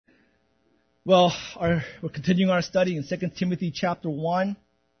Well, we're continuing our study in 2 Timothy chapter 1.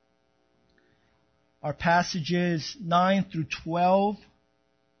 Our passages 9 through 12.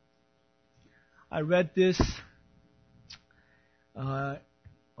 I read this on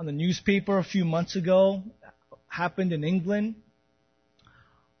the newspaper a few months ago. Happened in England.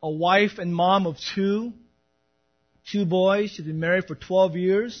 A wife and mom of two boys. She'd been married for 12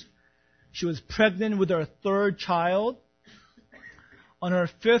 years. She was pregnant with her third child. On her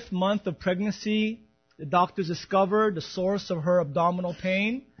 5th month of pregnancy, the doctors discovered the source of her abdominal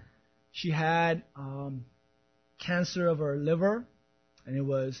pain. She had cancer of her liver, and it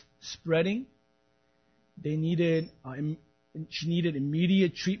was spreading. She needed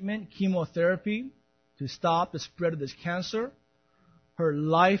immediate treatment, chemotherapy, to stop the spread of this cancer. Her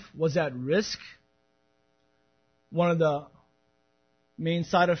life was at risk. One of the main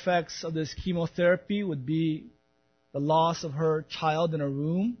side effects of this chemotherapy would be the loss of her child in her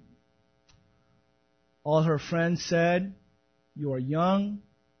womb. All her friends said, "You are young,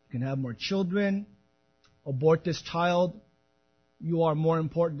 you can have more children, abort this child, you are more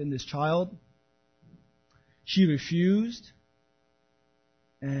important than this child." She refused,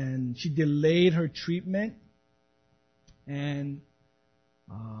 and she delayed her treatment, and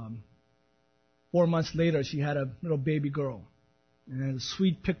 4 months later she had a little baby girl. And there's a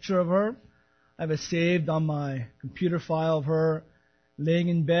sweet picture of her. I have it saved on my computer file of her laying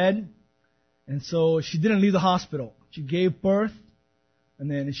in bed. And so she didn't leave the hospital. She gave birth, and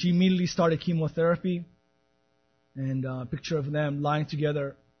then she immediately started chemotherapy. And a picture of them lying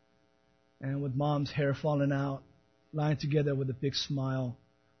together, and with mom's hair falling out, lying together with a big smile,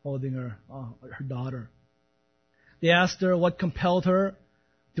 holding her daughter. They asked her what compelled her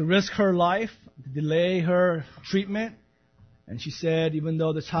to risk her life, to delay her treatment. And she said, even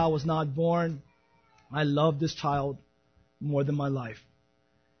though the child was not born, I love this child more than my life.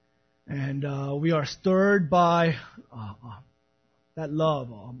 And we are stirred by that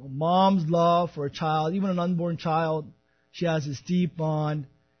love, a mom's love for a child, even an unborn child. She has this deep bond,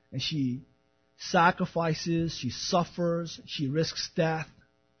 and she sacrifices, she suffers, she risks death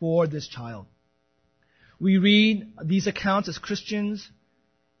for this child. We read these accounts as Christians,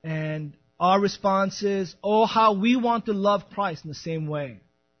 and our response is, oh, how we want to love Christ in the same way.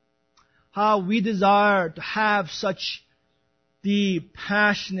 How we desire to have such deep,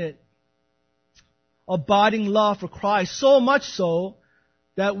 passionate, abiding love for Christ, so much so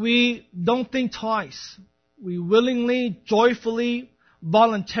that we don't think twice. We willingly, joyfully,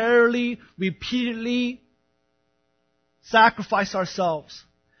 voluntarily, repeatedly sacrifice ourselves,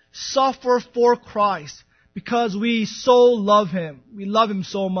 suffer for Christ, because we so love Him. We love Him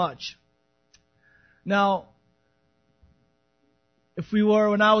so much. Now,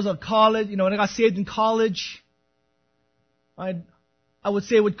 when I was in college, when I got saved in college, I would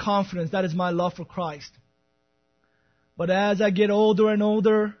say with confidence, that is my love for Christ. But as I get older and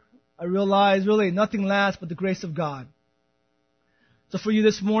older, I realize really nothing lasts but the grace of God. So for you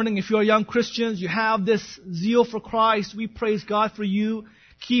this morning, if you're young Christians, you have this zeal for Christ, we praise God for you.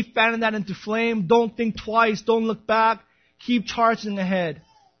 Keep fanning that into flame. Don't think twice. Don't look back. Keep charging ahead.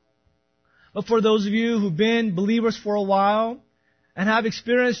 But for those of you who've been believers for a while and have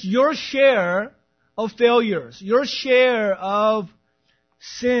experienced your share of failures, your share of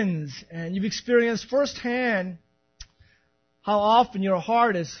sins, and you've experienced firsthand how often your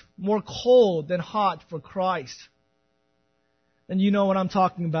heart is more cold than hot for Christ, then you know what I'm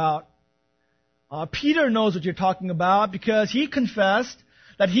talking about. Peter knows what you're talking about, because he confessed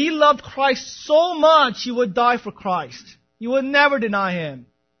that he loved Christ so much he would die for Christ. He would never deny Him.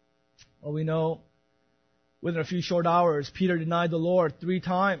 Well, we know within a few short hours, Peter denied the Lord 3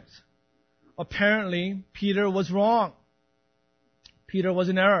 times. Apparently, Peter was wrong. Peter was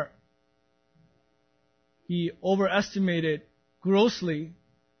in error. He overestimated grossly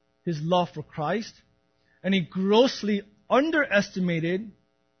his love for Christ, and he grossly underestimated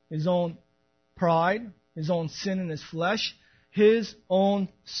his own pride, his own sin in his flesh, his own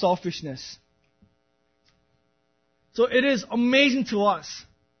selfishness. So it is amazing to us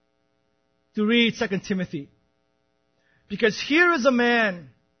to read 2 Timothy, because here is a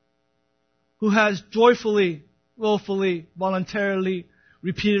man who has joyfully, willfully, voluntarily,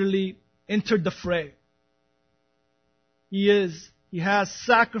 repeatedly entered the fray. He has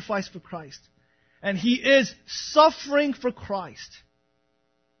sacrificed for Christ, and he is suffering for Christ.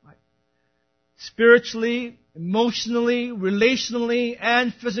 Right? Spiritually, emotionally, relationally,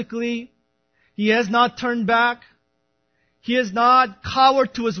 and physically, he has not turned back. He has not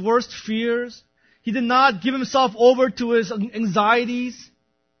cowered to his worst fears. He did not give himself over to his anxieties.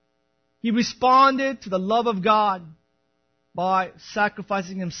 He responded to the love of God by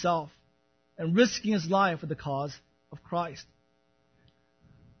sacrificing himself and risking his life for the cause of Christ.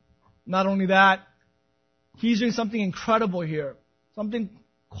 Not only that, he's doing something incredible here, something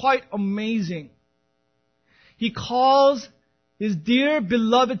quite amazing. He calls his dear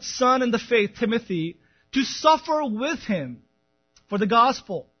beloved son in the faith, Timothy, to suffer with him for the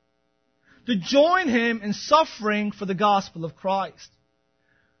gospel, to join him in suffering for the gospel of Christ.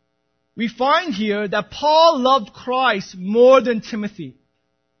 We find here that Paul loved Christ more than Timothy.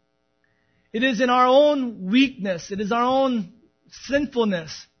 It is in our own weakness, it is our own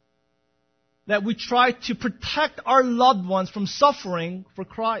sinfulness that we try to protect our loved ones from suffering for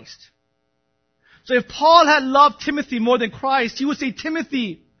Christ. So if Paul had loved Timothy more than Christ, he would say,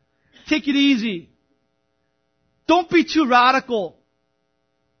 Timothy, take it easy. Don't be too radical.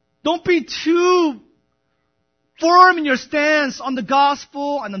 Don't be too firm in your stance on the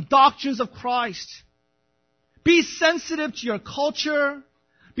gospel and the doctrines of Christ. Be sensitive to your culture.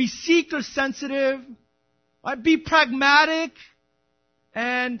 Be seeker sensitive. Right? Be pragmatic.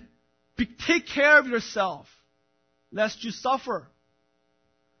 And take care of yourself, lest you suffer.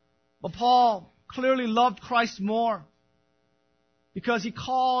 But Paul clearly loved Christ more, because he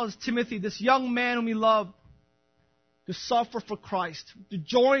calls Timothy, this young man whom he loved, to suffer for Christ, to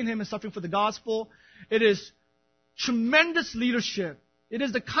join him in suffering for the gospel. It is tremendous leadership. It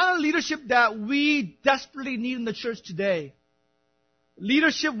is the kind of leadership that we desperately need in the church today.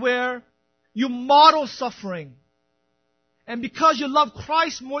 Leadership where you model suffering. And because you love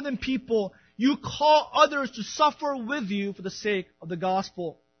Christ more than people, you call others to suffer with you for the sake of the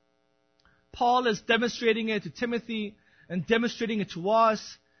gospel. Paul is demonstrating it to Timothy and demonstrating it to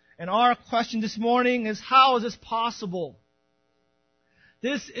us. And our question this morning is, how is this possible?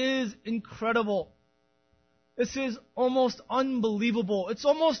 This is incredible. This is almost unbelievable. It's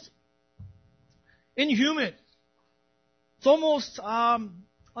almost inhuman. It's almost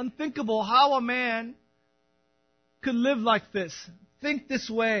unthinkable how a man could live like this, think this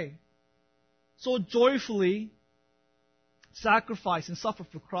way, so joyfully sacrifice and suffer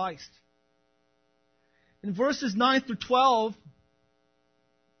for Christ. In verses 9 through 12,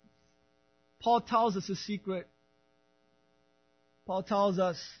 Paul tells us a secret. Paul tells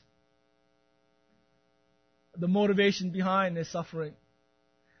us the motivation behind his suffering.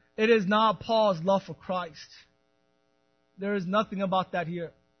 It is not Paul's love for Christ. There is nothing about that here.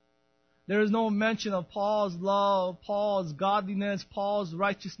 There is no mention of Paul's love, Paul's godliness, Paul's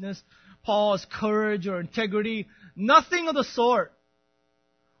righteousness, Paul's courage or integrity. Nothing of the sort.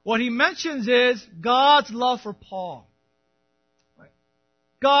 What he mentions is God's love for Paul. Right?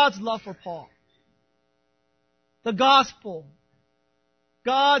 God's love for Paul. The gospel.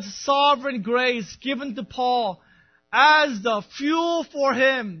 God's sovereign grace given to Paul as the fuel for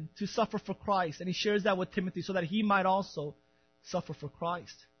him to suffer for Christ. And he shares that with Timothy so that he might also suffer for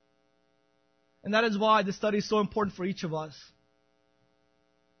Christ. And that is why this study is so important for each of us.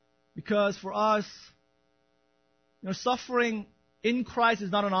 Because for us, suffering in Christ is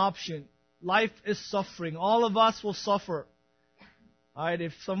not an option. Life is suffering. All of us will suffer. Right?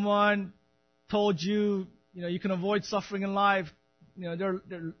 If someone told you, you can avoid suffering in life,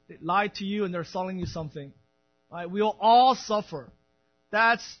 they lied to you and they're selling you something. Right? We will all suffer.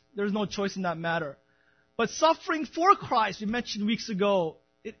 There's no choice in that matter. But suffering for Christ, we mentioned weeks ago,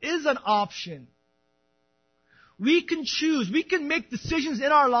 it is an option. We can choose, we can make decisions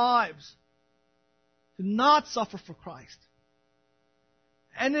in our lives to not suffer for Christ.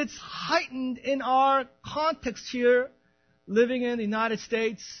 And it's heightened in our context here, living in the United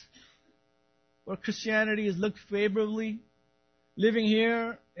States, where Christianity is looked favorably, living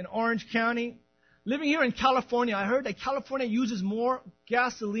here in Orange County, living here in California. I heard that California uses more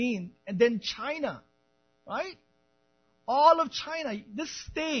gasoline than China, right? All of China, this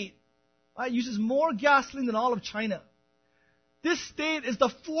state uses more gasoline than all of China. This state is the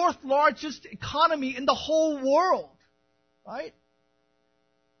fourth largest economy in the whole world, right?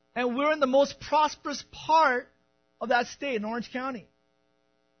 And we're in the most prosperous part of that state, in Orange County.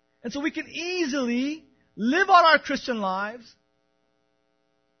 And so we can easily live out our Christian lives,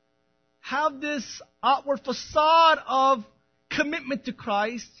 have this outward facade of commitment to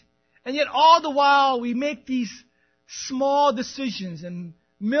Christ, and yet all the while we make these small decisions and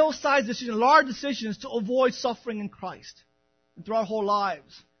middle-sized decisions, large decisions to avoid suffering in Christ. And through our whole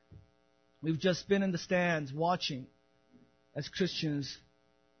lives, we've just been in the stands watching as Christians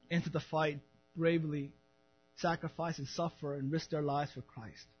enter the fight bravely, sacrifice and suffer and risk their lives for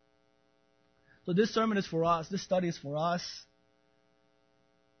Christ. So this sermon is for us. This study is for us.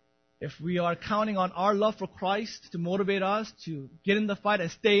 If we are counting on our love for Christ to motivate us to get in the fight and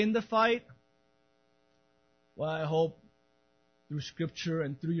stay in the fight, well, I hope through Scripture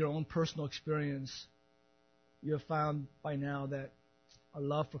and through your own personal experience, you have found by now that our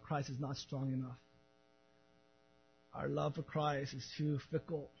love for Christ is not strong enough. Our love for Christ is too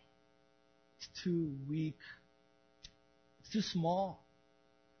fickle. It's too weak. It's too small.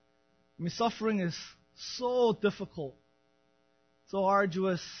 I mean, suffering is so difficult, so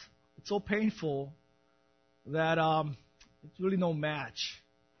arduous, it's so painful that it's really no match,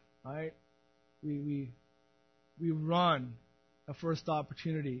 right? We run at first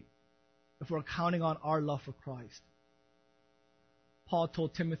opportunity if we're counting on our love for Christ. Paul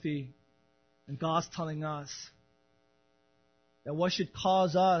told Timothy, and God's telling us, that what should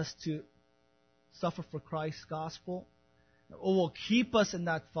cause us to suffer for Christ's gospel, what will keep us in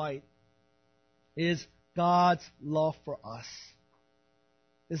that fight, is God's love for us.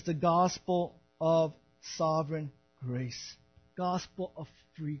 It's the gospel of sovereign grace. Gospel of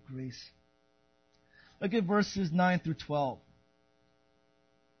free grace. Look at verses 9 through 12.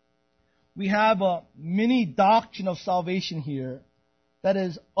 We have a mini doctrine of salvation here that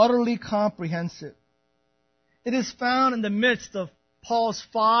is utterly comprehensive. It is found in the midst of Paul's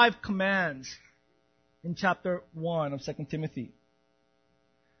 5 commands in chapter 1 of 2 Timothy.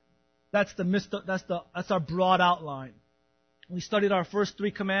 That's our broad outline. We studied our first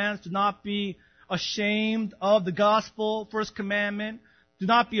 3 commands. Do not be ashamed of the gospel, first commandment. Do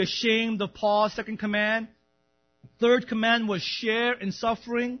not be ashamed of Paul's second command. Third command was share in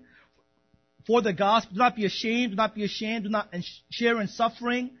suffering for the gospel. Do not be ashamed. Do not be ashamed. Do not share in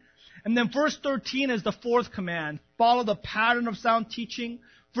suffering. And then verse 13 is the 4th command. Follow the pattern of sound teaching.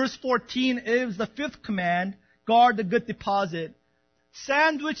 Verse 14 is the 5th command. Guard the good deposit.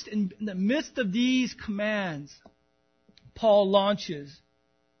 Sandwiched in the midst of these commands, Paul launches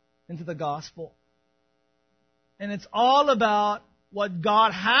into the gospel. And it's all about what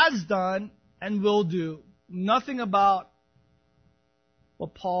God has done and will do. Nothing about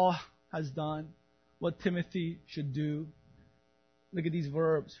what Paul has done, what Timothy should do. Look at these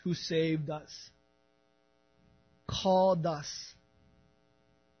verbs. Who saved us, called us,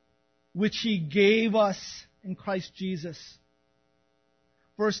 which He gave us in Christ Jesus.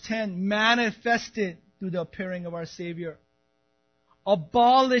 Verse 10, manifested through the appearing of our Savior.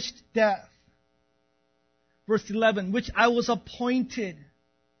 Abolished death. Verse 11, which I was appointed.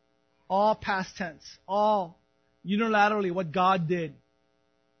 All past tense. All unilaterally what God did.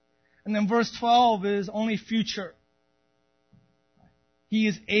 And then verse 12 is only future. He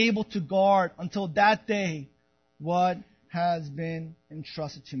is able to guard until that day what has been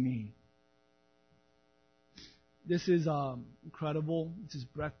entrusted to me. This is incredible. This is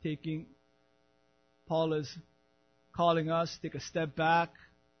breathtaking. Paul is calling us to take a step back.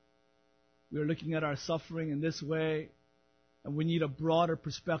 We are looking at our suffering in this way, and we need a broader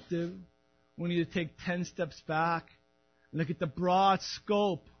perspective. We need to take 10 steps back and look at the broad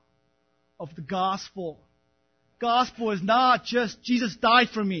scope of the gospel. Gospel is not just Jesus died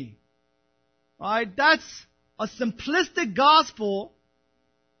for me. Right? That's a simplistic gospel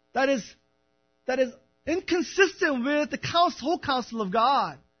that is inconsistent with the whole counsel of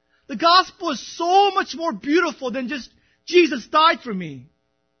God. The gospel is so much more beautiful than just Jesus died for me.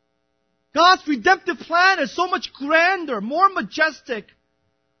 God's redemptive plan is so much grander, more majestic,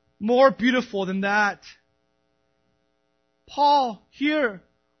 more beautiful than that. Paul here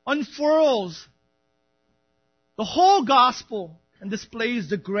unfurls the whole gospel and displays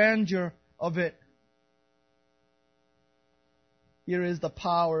the grandeur of it. Here is the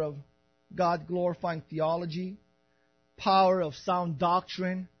power of God-glorifying theology, power of sound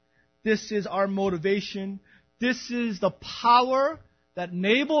doctrine. This is our motivation. This is the power that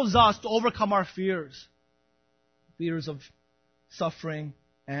enables us to overcome our fears. Fears of suffering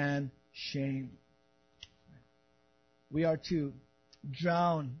and shame. We are to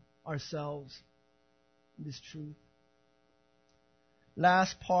drown ourselves in this truth.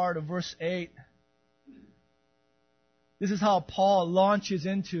 Last part of verse 8. This is how Paul launches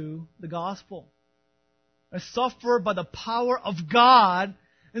into the gospel. I suffer by the power of God.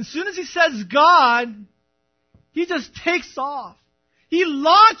 And as soon as he says God, he just takes off. He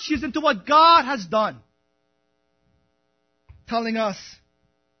launches into what God has done. Telling us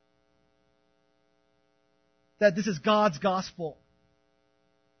that this is God's gospel.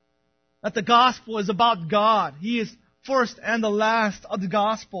 That the gospel is about God. He is first and the last of the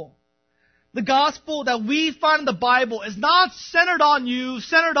gospel. The gospel that we find in the Bible is not centered on you,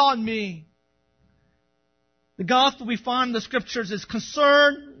 centered on me. The gospel we find in the scriptures is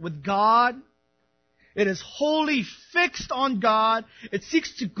concerned with God. It is wholly fixed on God. It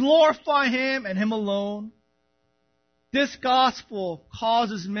seeks to glorify Him and Him alone. This gospel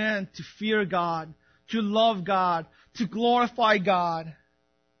causes men to fear God, to love God, to glorify God.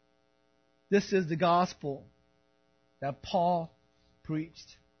 This is the gospel that Paul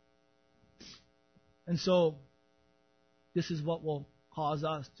preached. And so, this is what will cause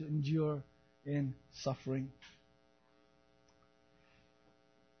us to endure in suffering.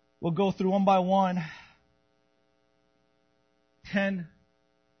 We'll go through one by one 10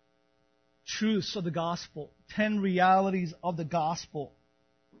 truths of the gospel, 10 realities of the gospel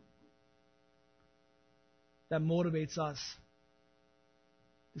that motivates us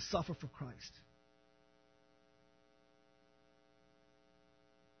to suffer for Christ.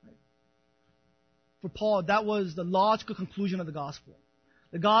 For Paul, that was the logical conclusion of the gospel.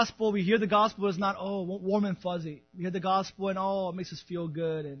 The gospel, we hear the gospel is not, warm and fuzzy. We hear the gospel and, it makes us feel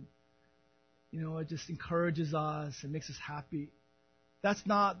good and, it just encourages us and makes us happy. That's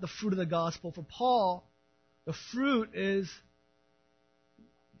not the fruit of the gospel. For Paul, the fruit is you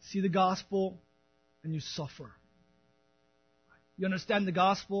see the gospel and you suffer. You understand the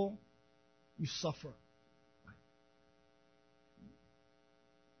gospel, you suffer.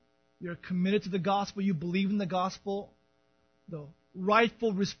 You're committed to the gospel, you believe in the gospel. The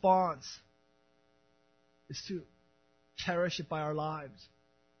rightful response is to cherish it by our lives,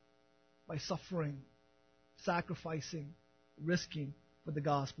 by suffering, sacrificing, risking for the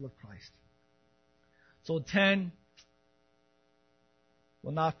gospel of Christ. So 10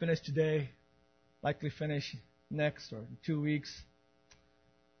 will not finish today, likely finish next or in 2 weeks.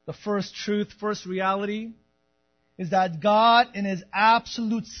 The first truth, first reality, is that God in His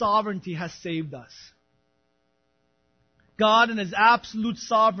absolute sovereignty has saved us. God in His absolute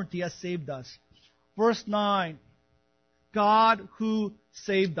sovereignty has saved us. Verse 9, God who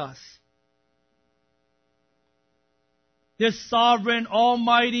saved us. This sovereign,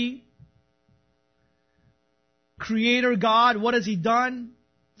 almighty, creator God, what has He done?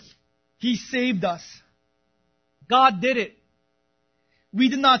 He saved us. God did it. We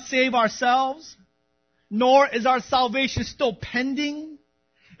did not save ourselves, nor is our salvation still pending.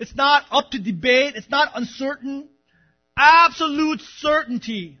 It's not up to debate. It's not uncertain. Absolute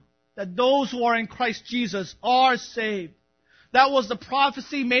certainty that those who are in Christ Jesus are saved. That was the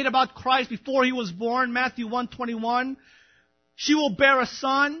prophecy made about Christ before He was born, Matthew 1:21. She will bear a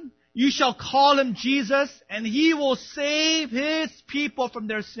son. You shall call Him Jesus, and He will save His people from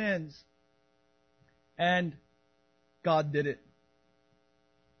their sins. And God did it.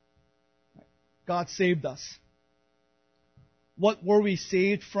 God saved us. What were we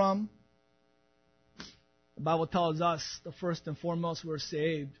saved from? The Bible tells us the first and foremost we're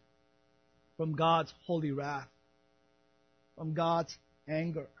saved from God's holy wrath, from God's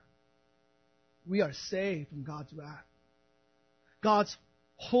anger. We are saved from God's wrath. God's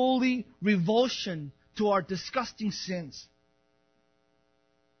holy revulsion to our disgusting sins.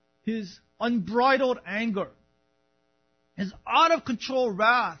 His unbridled anger. His out of control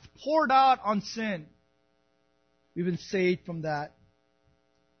wrath poured out on sin. We've been saved from that.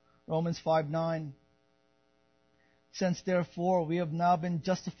 Romans 5:9. Since therefore we have now been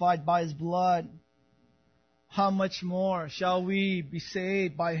justified by His blood, how much more shall we be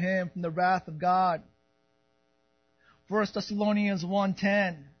saved by Him from the wrath of God? 1 Thessalonians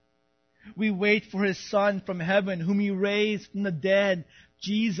 1:10. We wait for His Son from heaven, whom He raised from the dead,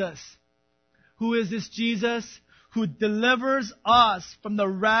 Jesus. Who is this Jesus? Who delivers us from the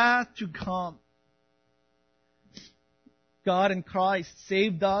wrath to come. God in Christ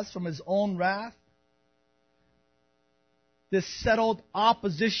saved us from His own wrath. This settled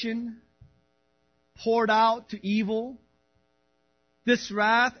opposition poured out to evil. This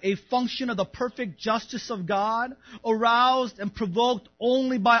wrath, a function of the perfect justice of God, aroused and provoked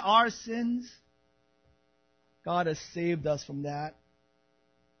only by our sins. God has saved us from that.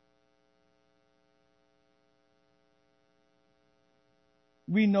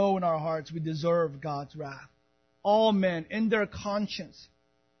 We know in our hearts we deserve God's wrath. All men, in their conscience,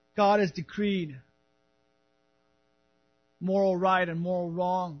 God has decreed moral right and moral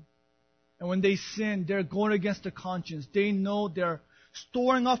wrong. And when they sin, they're going against their conscience. They know they're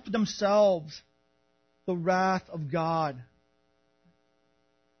storing up for themselves the wrath of God.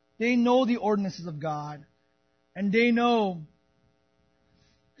 They know the ordinances of God. And they know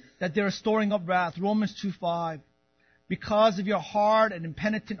that they're storing up wrath. Romans 2:5. Because of your hard and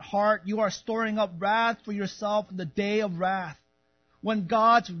impenitent heart, you are storing up wrath for yourself in the day of wrath, when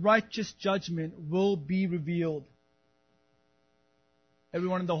God's righteous judgment will be revealed.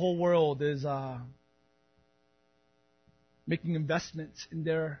 Everyone in the whole world is making investments in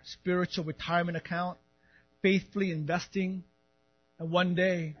their spiritual retirement account, faithfully investing, and one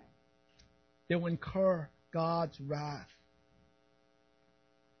day they will incur God's wrath.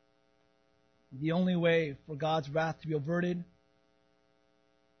 The only way for God's wrath to be averted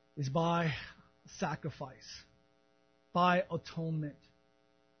is by sacrifice, by atonement.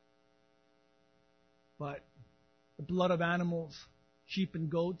 But the blood of animals, sheep and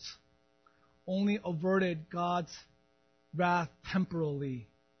goats, only averted God's wrath temporarily,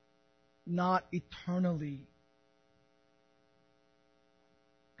 not eternally.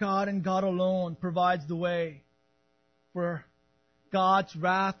 God and God alone provides the way for God's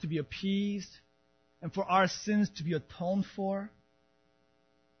wrath to be appeased and for our sins to be atoned for.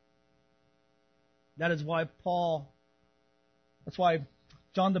 That is why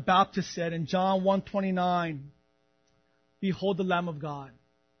John the Baptist said in John 1:29, "Behold the Lamb of God.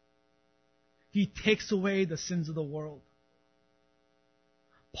 He takes away the sins of the world."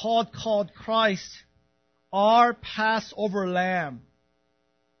 Paul called Christ our Passover lamb.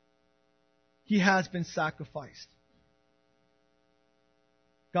 He has been sacrificed.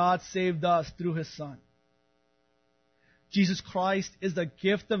 God saved us through His Son. Jesus Christ is the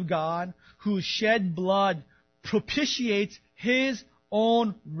gift of God whose shed blood propitiates His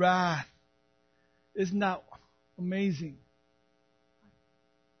own wrath. Isn't that amazing?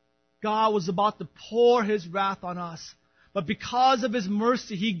 God was about to pour His wrath on us, but because of His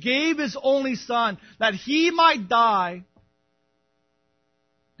mercy, He gave His only Son that He might die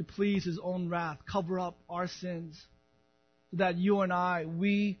to please His own wrath, cover up our sins, so that you and I,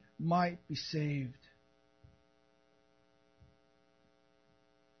 we might be saved.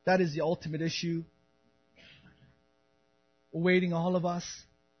 That is the ultimate issue awaiting all of us.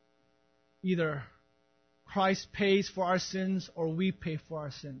 Either Christ pays for our sins or we pay for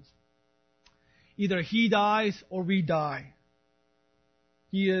our sins. Either He dies or we die.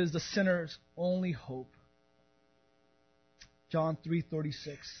 He is the sinner's only hope. John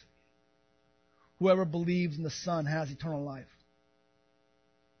 3:36. Whoever believes in the Son has eternal life.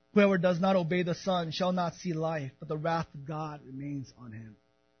 Whoever does not obey the Son shall not see life, but the wrath of God remains on him.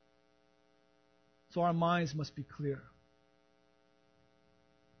 So our minds must be clear.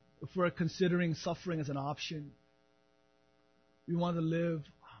 If we're considering suffering as an option, we want to live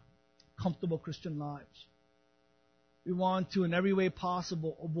comfortable Christian lives. We want to, in every way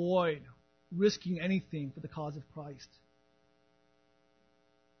possible, avoid risking anything for the cause of Christ.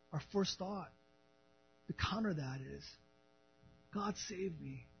 Our first thought to counter that is, God save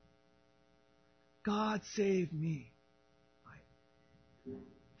me. God save me. Right?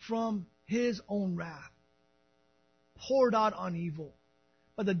 From His own wrath, poured out on evil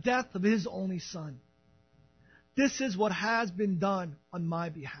by the death of His only Son. This is what has been done on my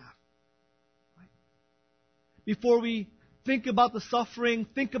behalf. Right? Before we think about the suffering,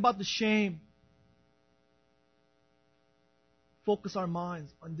 think about the shame, focus our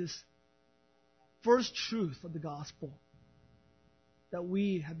minds on this first truth of the gospel, that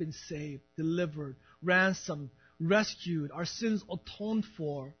we have been saved, delivered, ransomed, rescued, our sins atoned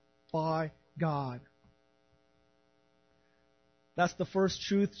for by God. That's the first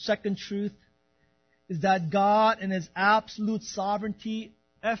truth. Second truth is that God in His absolute sovereignty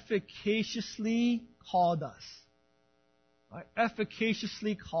efficaciously called us. Right?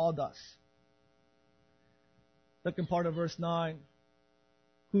 Efficaciously called us. Second part of verse 9.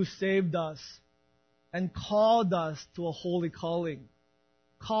 Who saved us and called us to a holy calling.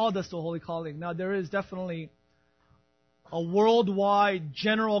 Called us to a holy calling. Now there is definitely a worldwide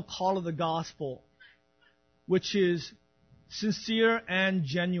general call of the gospel, which is sincere and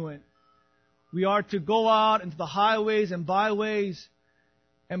genuine. We are to go out into the highways and byways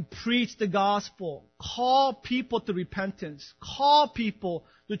and preach the gospel. Call people to repentance. Call people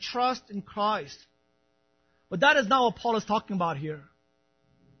to trust in Christ. But that is not what Paul is talking about here.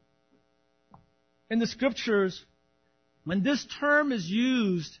 In the scriptures, when this term is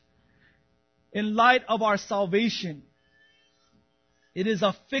used in light of our salvation, it is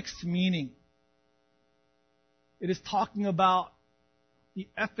a fixed meaning. It is talking about the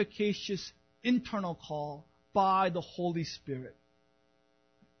efficacious internal call by the Holy Spirit.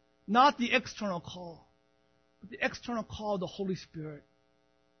 Not the external call, but the external call of the Holy Spirit,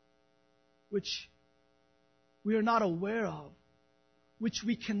 which we are not aware of, which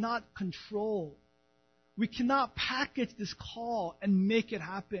we cannot control. We cannot package this call and make it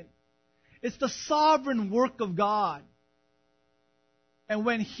happen. It's the sovereign work of God. And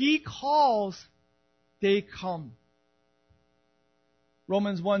when He calls, they come.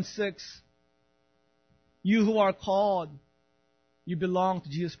 Romans 1:6. You who are called, you belong to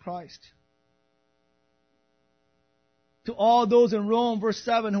Jesus Christ. To all those in Rome, verse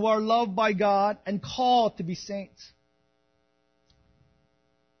 7, who are loved by God and called to be saints.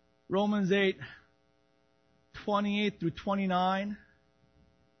 Romans 8:28 through 29.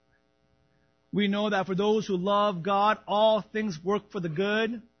 We know that for those who love God, all things work for the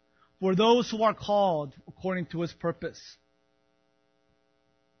good, for those who are called according to His purpose.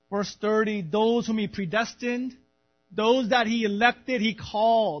 Verse 30, those whom He predestined, those that He elected, He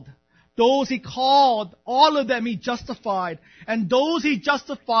called. Those He called, all of them He justified. And those He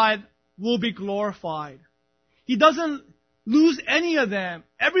justified will be glorified. He doesn't lose any of them.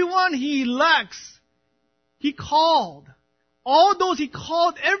 Everyone He elects, He called. All those He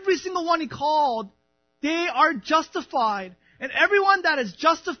called, every single one He called, they are justified. And everyone that is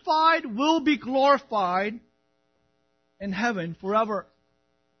justified will be glorified in heaven forever.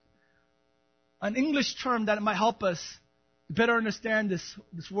 An English term that might help us better understand this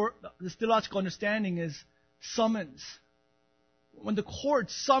word, this theological understanding is summons. When the court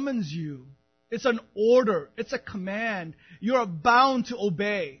summons you, it's an order, it's a command. You are bound to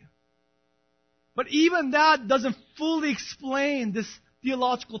obey. But even that doesn't fully explain this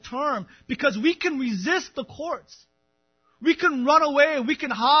theological term, because we can resist the courts. We can run away, we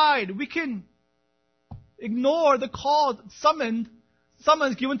can hide, we can ignore the call, summons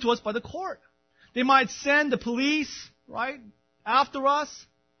given to us by the court. They might send the police, right, after us,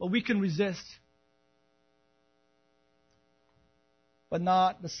 but we can resist. But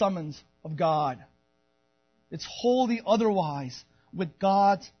not the summons of God. It's wholly otherwise with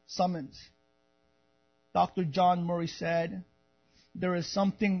God's summons. Dr. John Murray said, there is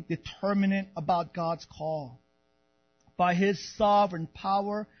something determinate about God's call. By His sovereign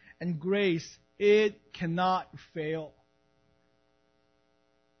power and grace, it cannot fail.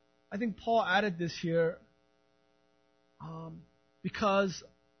 I think Paul added this here because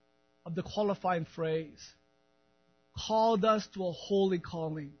of the qualifying phrase, called us to a holy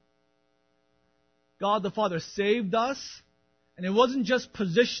calling. God the Father saved us, and it wasn't just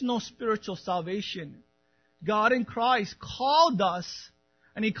positional spiritual salvation. God in Christ called us,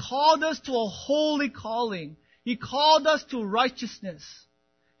 and He called us to a holy calling. He called us to righteousness.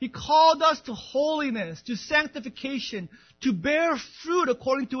 He called us to holiness, to sanctification, to bear fruit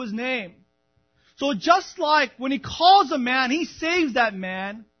according to His name. So just like when He calls a man, He saves that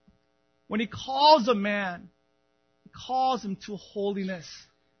man. When He calls a man, He calls him to holiness.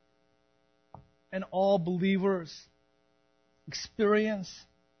 And all believers experience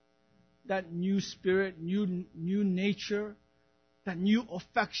that new spirit, new nature, that new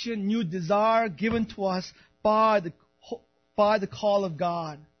affection, new desire given to us by the call of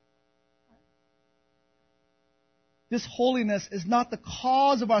God. This holiness is not the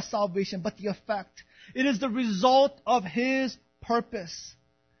cause of our salvation, but the effect. It is the result of His purpose.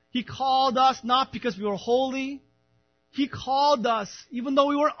 He called us not because we were holy. He called us even though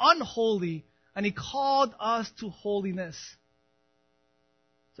we were unholy, and He called us to holiness.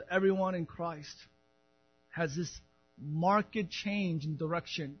 So everyone in Christ has this marked change in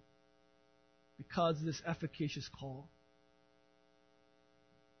direction because of this efficacious call.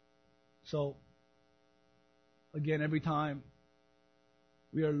 So, again, every time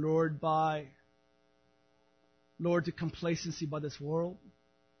we are lured to complacency by this world,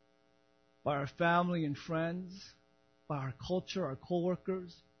 by our family and friends, by our culture, our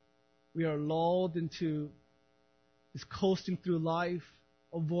co-workers, we are lulled into this coasting through life,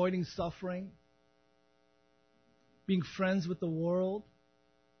 avoiding suffering, being friends with the world,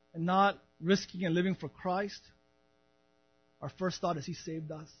 and not risking and living for Christ. Our first thought is He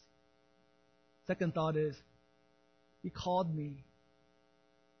saved us. Second thought is, He called me.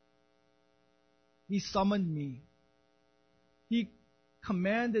 He summoned me. He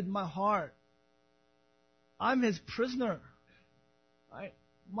commanded my heart. I'm His prisoner. Right?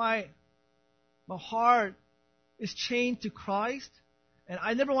 My heart is chained to Christ, and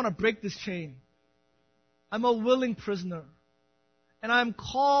I never want to break this chain. I'm a willing prisoner, and I'm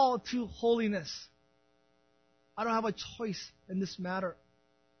called to holiness. I don't have a choice in this matter.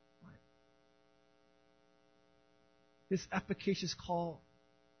 This efficacious call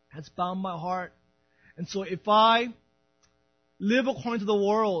has bound my heart. And so if I live according to the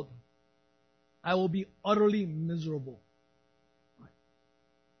world, I will be utterly miserable.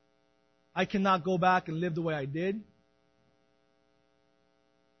 I cannot go back and live the way I did.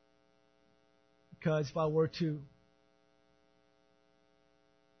 Because if I were to,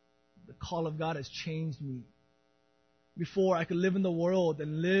 the call of God has changed me. Before, I could live in the world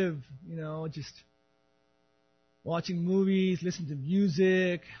and live, just watching movies, listening to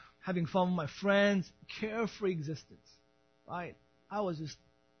music, having fun with my friends, carefree existence. Right? I was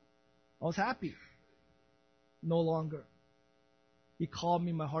happy. No longer. He called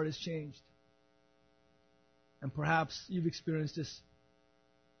me, my heart has changed. And perhaps you've experienced this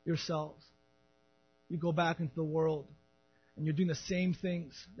yourselves. You go back into the world and you're doing the same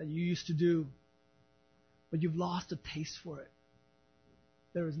things that you used to do but you've lost the taste for it.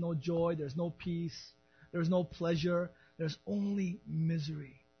 There is no joy, there's no peace, there's no pleasure, there's only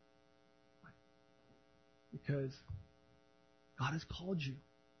misery. Because God has called you.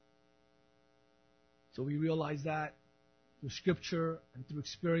 So we realize that through Scripture and through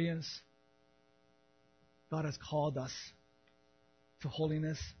experience, God has called us to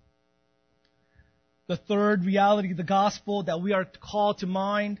holiness. The third reality of the gospel that we are called to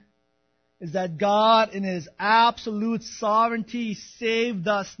mind is that God, in His absolute sovereignty, saved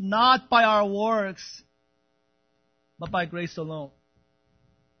us not by our works, but by grace alone.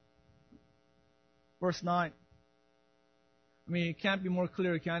 Verse 9. I mean, it can't be more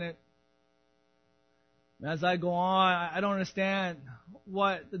clear, can it? As I go on, I don't understand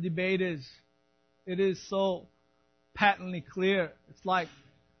what the debate is. It is so patently clear. It's like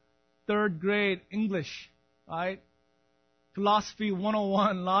third grade English, right? Philosophy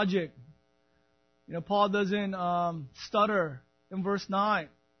 101, logic. Paul doesn't stutter in verse 9.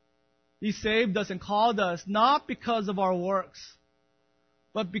 He saved us and called us not because of our works,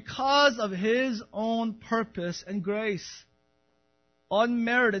 but because of His own purpose and grace.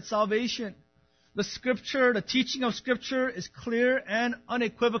 Unmerited salvation. The Scripture, the teaching of Scripture is clear and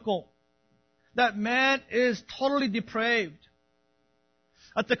unequivocal. That man is totally depraved.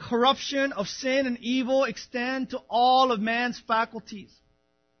 That the corruption of sin and evil extend to all of man's faculties.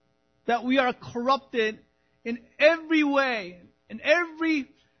 That we are corrupted in every way, in every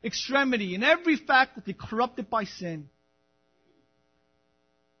extremity, in every faculty, corrupted by sin.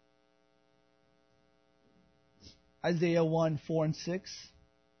 Isaiah 1, 4 and 6.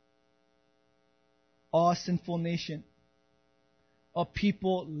 A sinful nation, a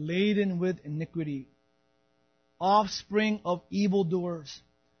people laden with iniquity, offspring of evildoers,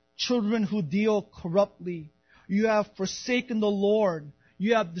 children who deal corruptly. You have forsaken the Lord.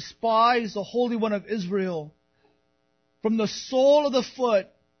 You have despised the Holy One of Israel. From the sole of the foot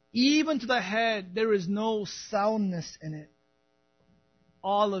even to the head, there is no soundness in it.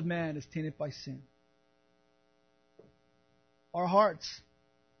 All of man is tainted by sin. Our hearts,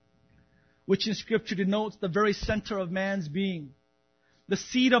 which in Scripture denotes the very center of man's being, the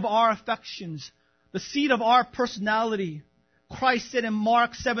seat of our affections, the seat of our personality. Christ said in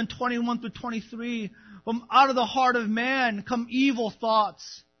Mark 7:21-23, from out of the heart of man come evil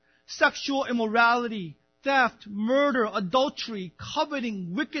thoughts, sexual immorality, theft, murder, adultery,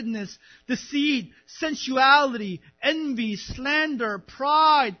 coveting, wickedness, deceit, sensuality, envy, slander,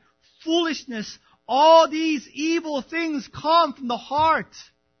 pride, foolishness. All these evil things come from the heart.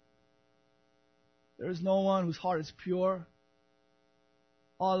 There is no one whose heart is pure.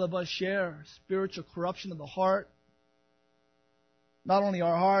 All of us share spiritual corruption of the heart. Not only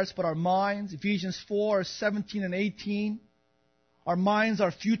our hearts, but our minds. Ephesians 4:17 and 18. Our minds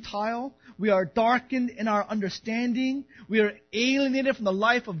are futile. We are darkened in our understanding. We are alienated from the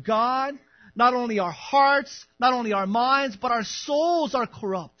life of God. Not only our hearts, not only our minds, but our souls are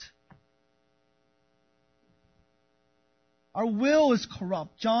corrupt. Our will is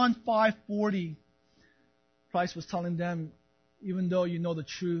corrupt. John 5:40. Christ was telling them, even though you know the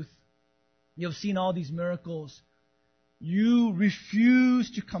truth, you have seen all these miracles, you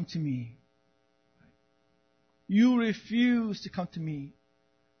refuse to come to me. You refuse to come to me.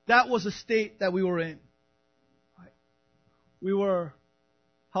 That was the state that we were in. We were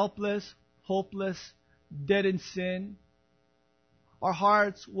helpless, hopeless, dead in sin. Our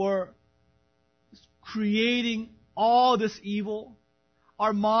hearts were creating all this evil.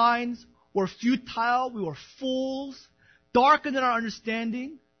 Our minds were futile. We were fools, darkened in our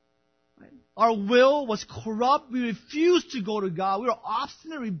understanding. Our will was corrupt. We refused to go to God. We were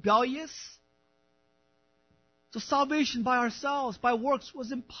obstinate, rebellious. So salvation by ourselves, by works,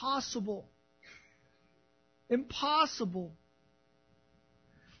 was impossible. Impossible.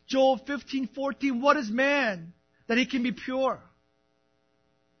 Job 15:14, what is man that he can be pure?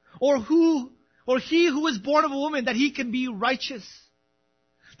 Or he who is born of a woman that he can be righteous?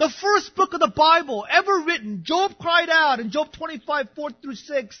 The first book of the Bible ever written, Job cried out in Job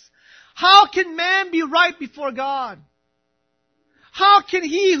 25:4-6, how can man be right before God? How can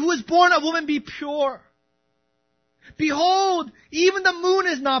he who is born of a woman be pure? Behold, even the moon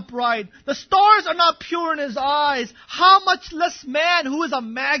is not bright. The stars are not pure in his eyes. How much less man who is a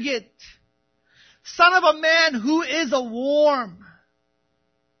maggot, son of a man who is a worm.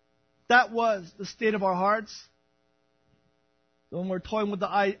 That was the state of our hearts. So when we're toying with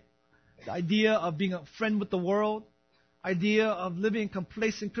the idea of being a friend with the world, idea of living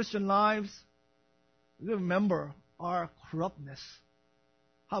complacent Christian lives, we remember our corruptness.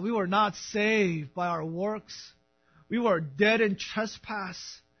 How we were not saved by our works. We were dead in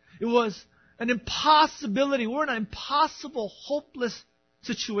trespass. It was an impossibility. We're in an impossible, hopeless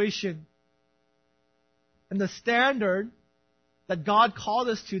situation. And the standard that God called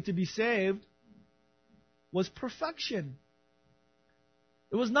us to be saved was perfection.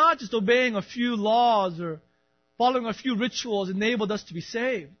 It was not just obeying a few laws or following a few rituals enabled us to be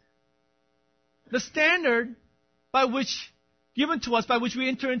saved. The standard given to us by which we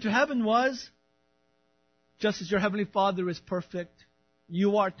enter into heaven was, just as your heavenly Father is perfect,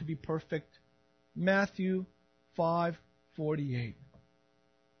 you are to be perfect. Matthew 5:48.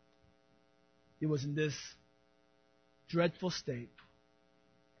 It was in this dreadful state.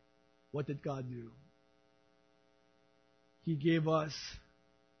 What did God do? He gave us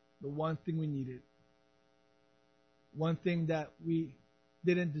the one thing we needed. One thing that we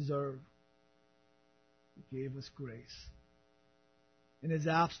didn't deserve. He gave us grace. In His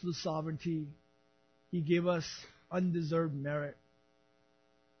absolute sovereignty, He gave us undeserved merit.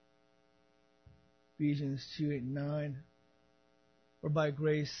 Ephesians 2:8-9. For by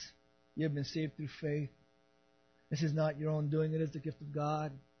grace you have been saved through faith. This is not your own doing, it is the gift of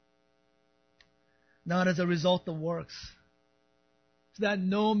God. Not as a result of works, so that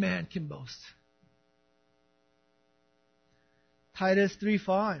no man can boast. Titus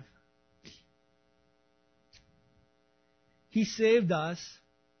 3:5. He saved us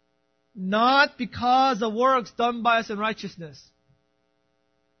not because of works done by us in righteousness,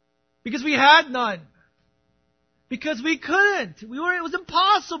 because we had none, because we couldn't. It was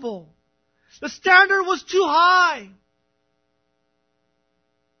impossible. The standard was too high.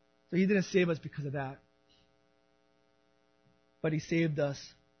 So He didn't save us because of that. But He saved us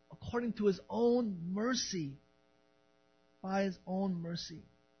according to His own mercy. By His own mercy.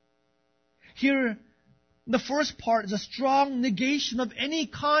 Here, the first part is a strong negation of any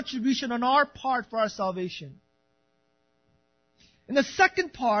contribution on our part for our salvation. In the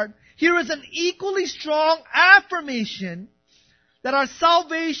second part, here is an equally strong affirmation that our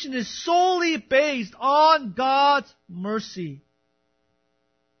salvation is solely based on God's mercy.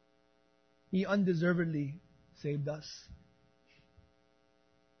 He undeservedly saved us.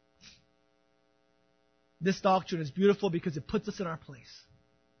 This doctrine is beautiful because it puts us in our place.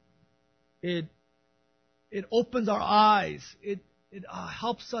 It opens our eyes. It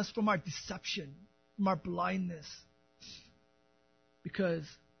helps us from our deception, from our blindness. Because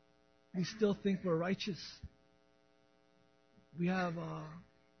we still think we're righteous. We have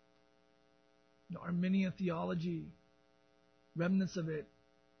Arminian theology, remnants of it,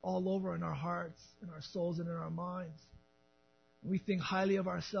 all over in our hearts, in our souls, and in our minds. We think highly of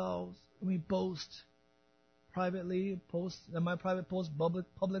ourselves, and we boast privately, semi-private post,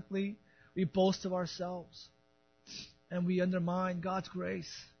 publicly. We boast of ourselves, and we undermine God's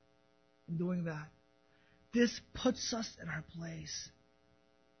grace in doing that. This puts us in our place.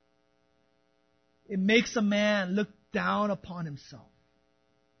 It makes a man look down upon himself.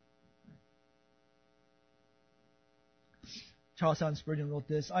 Charles Allen Spurgeon wrote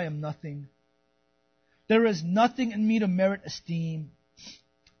this: I am nothing. There is nothing in me to merit esteem.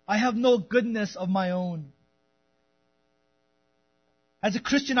 I have no goodness of my own. As a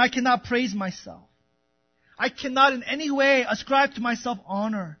Christian, I cannot praise myself. I cannot in any way ascribe to myself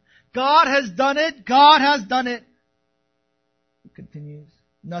honor. God has done it. God has done it. He continues.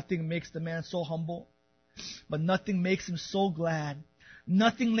 Nothing makes the man so humble, but nothing makes him so glad.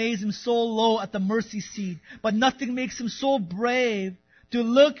 Nothing lays him so low at the mercy seat, but nothing makes him so brave to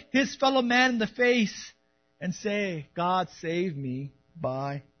look his fellow man in the face and say, God saved me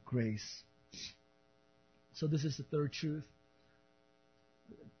by grace. So this is the third truth.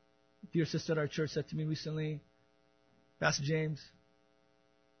 A dear sister at our church said to me recently, Pastor James,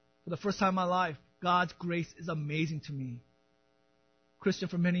 for the first time in my life, God's grace is amazing to me. Christian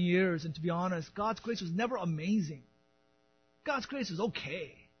for many years, and to be honest, God's grace was never amazing. God's grace was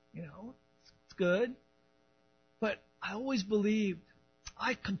okay, it's good. But I always believed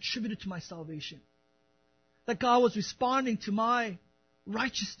I contributed to my salvation. That God was responding to my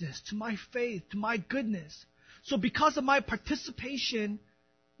righteousness, to my faith, to my goodness. So because of my participation,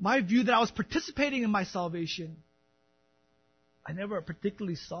 my view that I was participating in my salvation, I never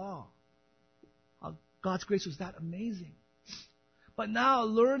particularly saw how God's grace was that amazing. But now,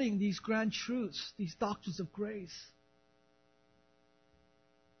 learning these grand truths, these doctrines of grace,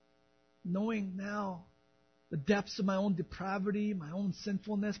 knowing now the depths of my own depravity, my own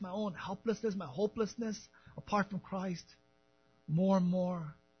sinfulness, my own helplessness, my hopelessness apart from Christ, more and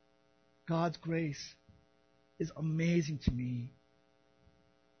more, God's grace is amazing to me.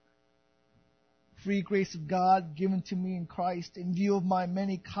 Free grace of God given to me in Christ in view of my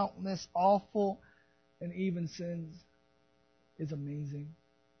many countless awful and even sins is amazing.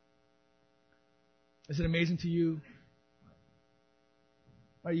 Is it amazing to you?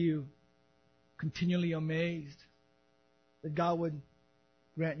 Are you continually amazed that God would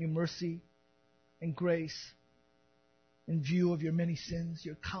grant you mercy and grace in view of your many sins,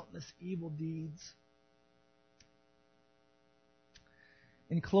 your countless evil deeds?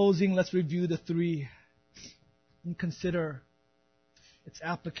 In closing, let's review the three and consider its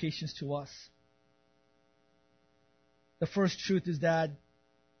applications to us. The first truth is that,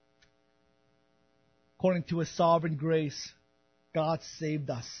 according to His sovereign grace, God saved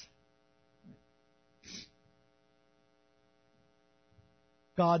us.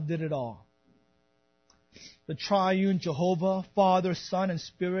 God did it all. The triune Jehovah, Father, Son, and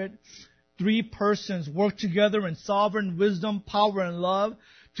Spirit, three persons work together in sovereign wisdom, power, and love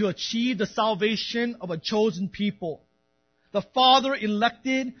to achieve the salvation of a chosen people. The Father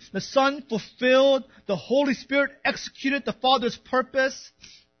elected, the Son fulfilled, the Holy Spirit executed the Father's purpose,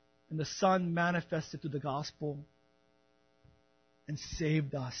 and the Son manifested through the gospel and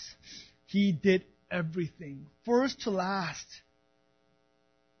saved us. He did everything, first to last,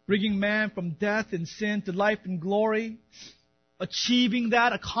 bringing man from death and sin to life and glory, achieving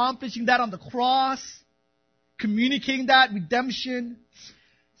that, accomplishing that on the cross, communicating that redemption,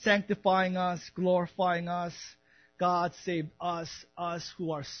 sanctifying us, glorifying us. God saved us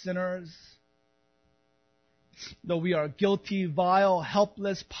who are sinners. Though we are guilty, vile,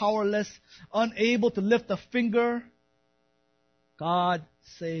 helpless, powerless, unable to lift a finger, God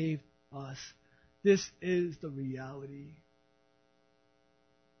saved us. This is the reality.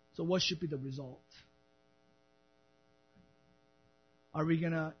 So what should be the result? Are we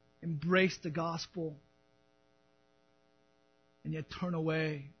going to embrace the gospel and yet turn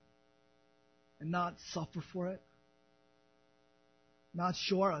away and not suffer for it? Not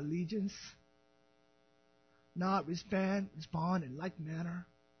show our allegiance? Not respond in like manner?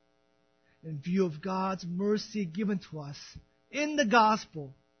 In view of God's mercy given to us in the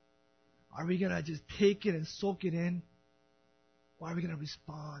gospel, are we going to just take it and soak it in? Or are we going to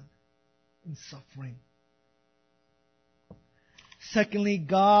respond in suffering? Secondly,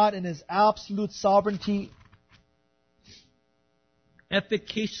 God in His absolute sovereignty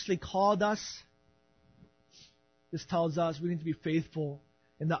efficaciously called us. This tells us we need to be faithful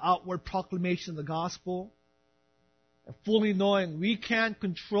in the outward proclamation of the gospel, and fully knowing we can't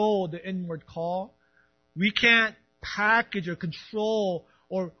control the inward call. We can't package or control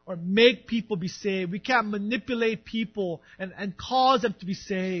or make people be saved. We can't manipulate people and cause them to be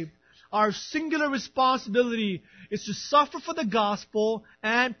saved. Our singular responsibility is to suffer for the gospel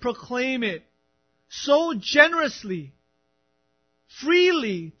and proclaim it so generously,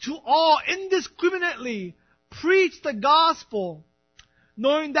 freely, to all, indiscriminately. Preach the gospel,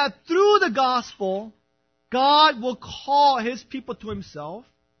 knowing that through the gospel, God will call His people to Himself.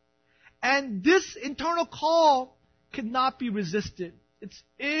 And this internal call cannot be resisted. It's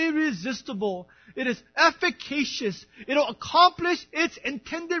irresistible. It is efficacious. It will accomplish its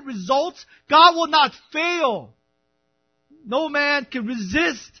intended results. God will not fail. No man can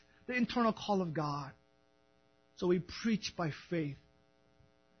resist the internal call of God. So we preach by faith.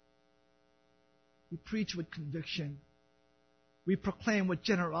 We preach with conviction. We proclaim with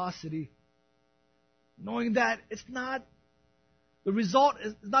generosity, knowing that the result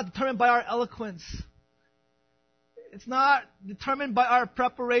is not determined by our eloquence. It's not determined by our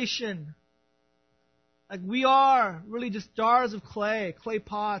preparation. Like we are really just jars of clay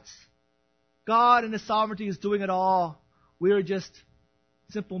pots. God in His sovereignty is doing it all. We are just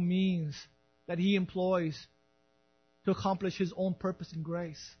simple means that He employs to accomplish His own purpose and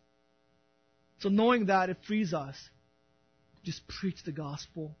grace. So knowing that, it frees us to just preach the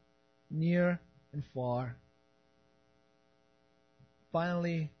gospel near and far.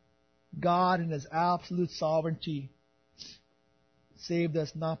 Finally, God in His absolute sovereignty saved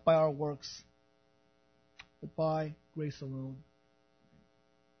us not by our works, but by grace alone.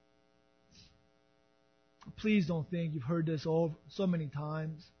 Please don't think you've heard this so many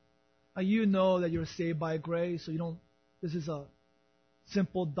times. You know that you're saved by grace, so this is a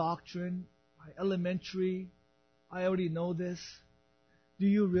simple doctrine, elementary. I already know this. Do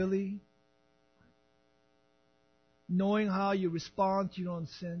you really? Knowing how you respond to your own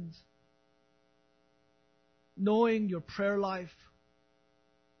sins, knowing your prayer life,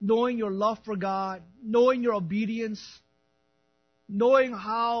 knowing your love for God, knowing your obedience, knowing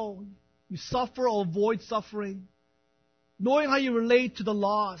how you suffer or avoid suffering, knowing how you relate to the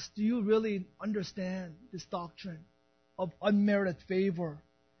lost. Do you really understand this doctrine of unmerited favor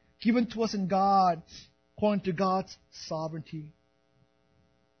given to us in God according to God's sovereignty?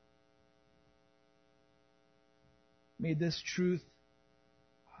 May this truth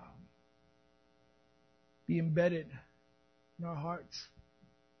be embedded in our hearts.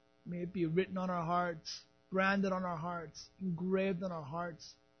 May it be written on our hearts, branded on our hearts, engraved on our hearts,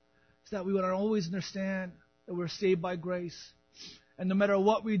 so that we would always understand that we're saved by grace. And no matter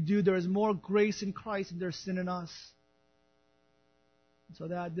what we do, there is more grace in Christ than there's sin in us. So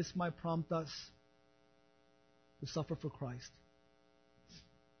that this might prompt us to suffer for Christ.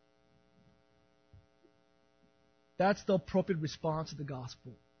 That's the appropriate response to the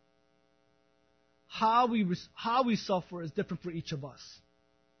gospel. How we suffer is different for each of us.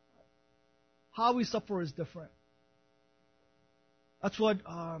 How we suffer is different. That's what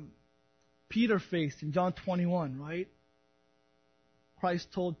Peter faced in John 21, right? Christ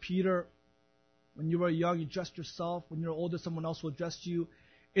told Peter, when you were young, you dressed yourself. When you're older, someone else will dress you,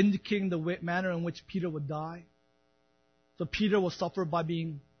 indicating the manner in which Peter would die. So Peter will suffer by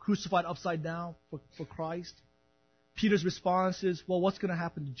being crucified upside down for Christ. Peter's response is, well, what's going to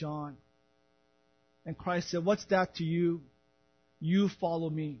happen to John? And Christ said, what's that to you? You follow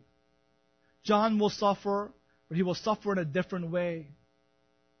me. John will suffer, but he will suffer in a different way.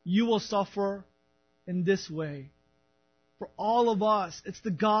 You will suffer in this way. For all of us, it's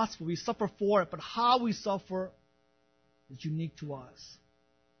the gospel. We suffer for it, but how we suffer is unique to us.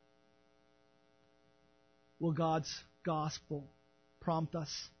 Will God's gospel prompt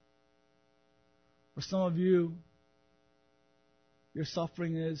us? For some of you, your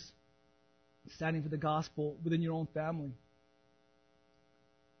suffering is standing for the gospel within your own family,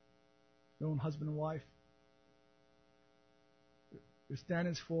 your own husband and wife. Your stand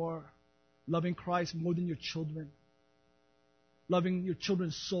is for loving Christ more than your children, loving your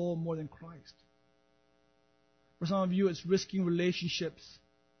children's soul more than Christ. For some of you, it's risking relationships,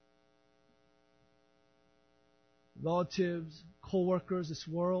 relatives, co-workers, this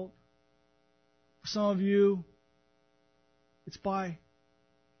world. For some of you, it's by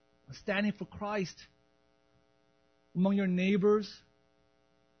standing for Christ among your neighbors,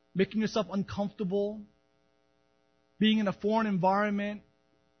 making yourself uncomfortable, being in a foreign environment,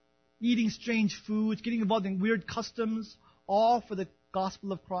 eating strange foods, getting involved in weird customs, all for the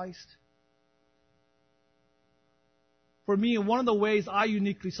gospel of Christ. For me, one of the ways I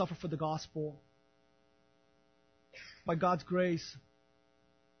uniquely suffer for the gospel, by God's grace,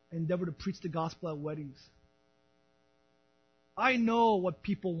 I endeavor to preach the gospel at weddings. I know what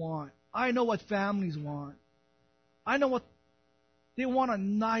people want. I know what families want. I know what they want, a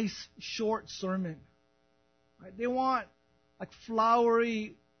nice short sermon. Right? They want like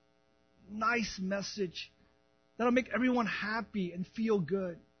flowery, nice message that'll make everyone happy and feel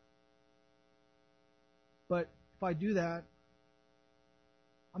good. But if I do that,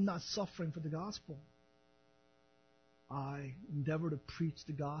 I'm not suffering for the gospel. I endeavor to preach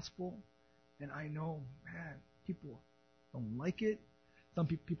the gospel, and I know, man, people don't like it. Some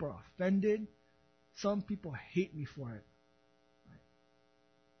people are offended. Some people hate me for it. Right?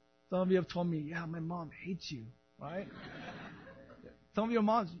 Some of you have told me, yeah, my mom hates you, right? Some of your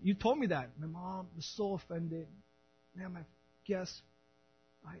moms, you told me that. My mom was so offended. Man, I guess,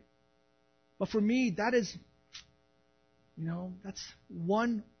 right? But for me, that is, that's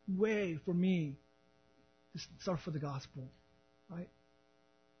one way for me to suffer for the gospel, right?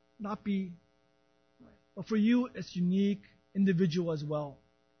 Not be, right? But for you, it's unique, individual as well.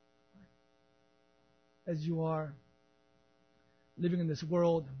 Right? As you are living in this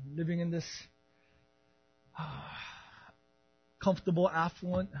world, living in this comfortable,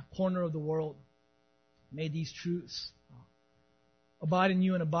 affluent corner of the world, may these truths abide in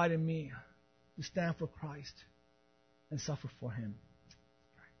you and abide in me to stand for Christ and suffer for Him.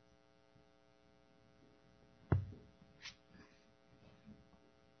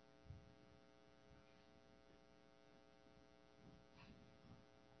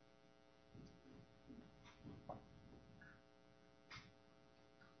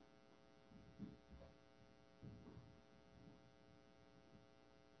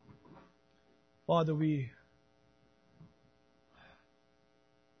 Father,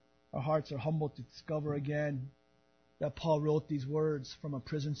 our hearts are humbled to discover again that Paul wrote these words from a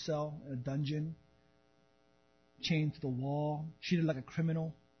prison cell in a dungeon, chained to the wall, treated like a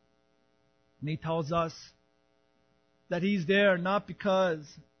criminal. And he tells us that he's there not because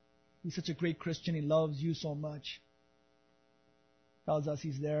he's such a great Christian, he loves you so much. He tells us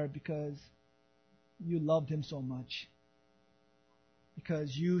he's there because you loved him so much.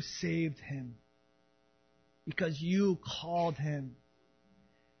 Because you saved him. Because you called him.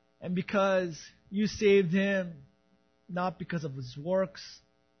 And because you saved him, not because of his works.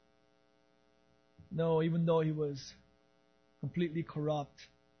 No, even though he was completely corrupt,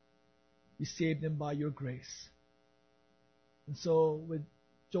 you saved him by your grace. And so, with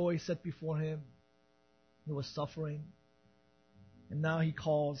joy set before him, He was suffering. And now He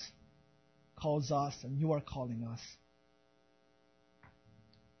calls us, and You are calling us.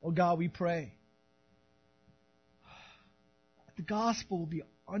 Oh God, we pray that the gospel will be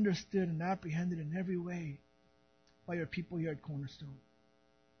understood and apprehended in every way by Your people here at Cornerstone.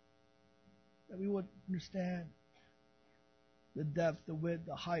 That we would understand the depth, the width,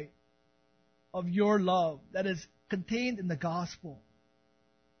 the height of Your love that is contained in the gospel.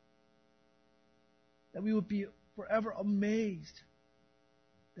 That we would be forever amazed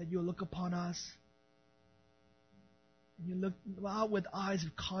that You look upon us and You look not with eyes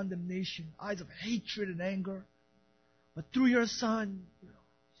of condemnation, eyes of hatred and anger, but through Your Son, You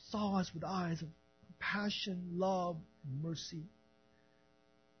saw us with eyes of compassion, love, and mercy.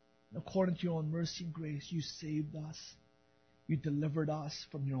 And according to Your own mercy and grace, You saved us. You delivered us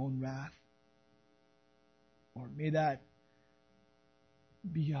from Your own wrath. Lord, may that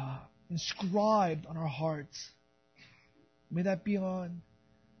be inscribed on our hearts. May that be on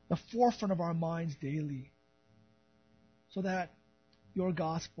the forefront of our minds daily, so that Your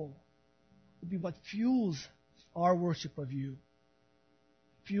gospel will be what fuels our worship of You,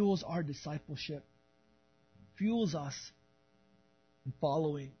 fuels our discipleship, fuels us in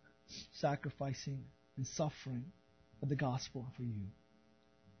following, sacrificing, and suffering for the gospel for You.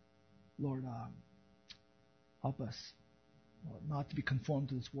 Lord, help us, Lord, not to be conformed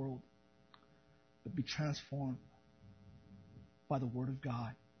to this world, but be transformed by the Word of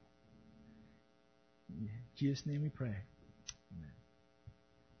God. In Jesus' name we pray. Amen.